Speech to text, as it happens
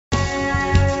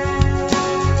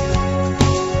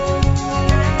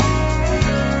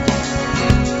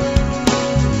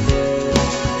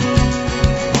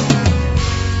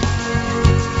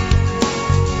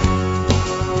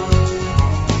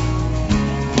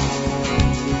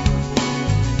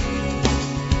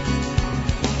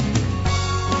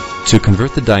To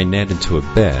convert the dinette into a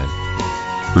bed,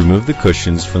 remove the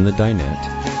cushions from the dinette.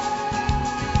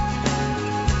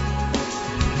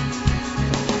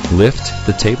 Lift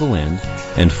the table end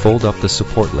and fold up the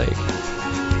support leg.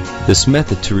 This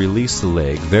method to release the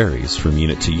leg varies from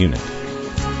unit to unit.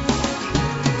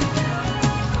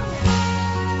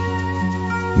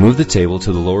 Move the table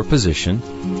to the lower position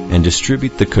and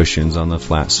distribute the cushions on the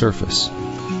flat surface.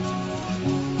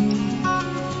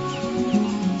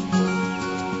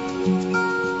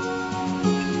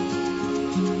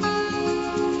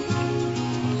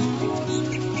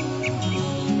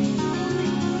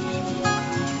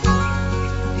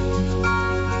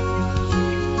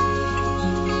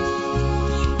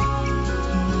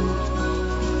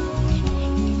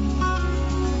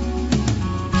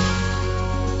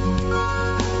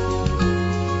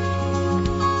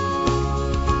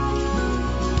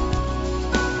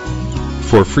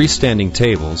 For freestanding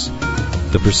tables,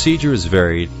 the procedure is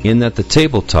varied in that the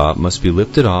tabletop must be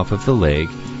lifted off of the leg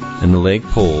and the leg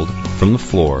pulled from the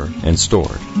floor and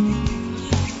stored.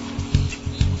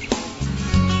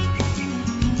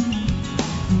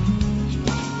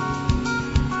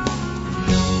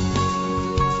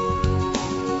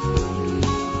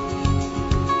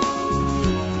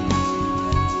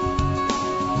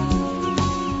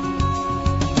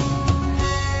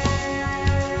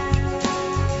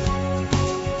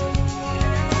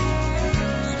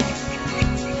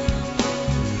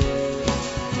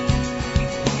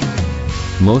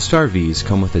 Most RVs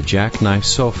come with a jackknife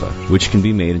sofa, which can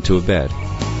be made into a bed.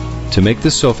 To make the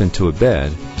sofa into a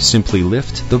bed, simply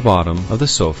lift the bottom of the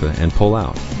sofa and pull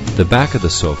out. The back of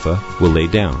the sofa will lay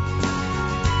down.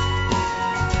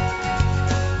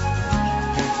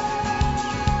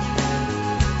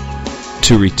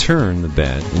 To return the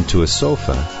bed into a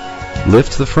sofa,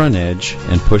 lift the front edge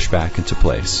and push back into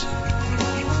place.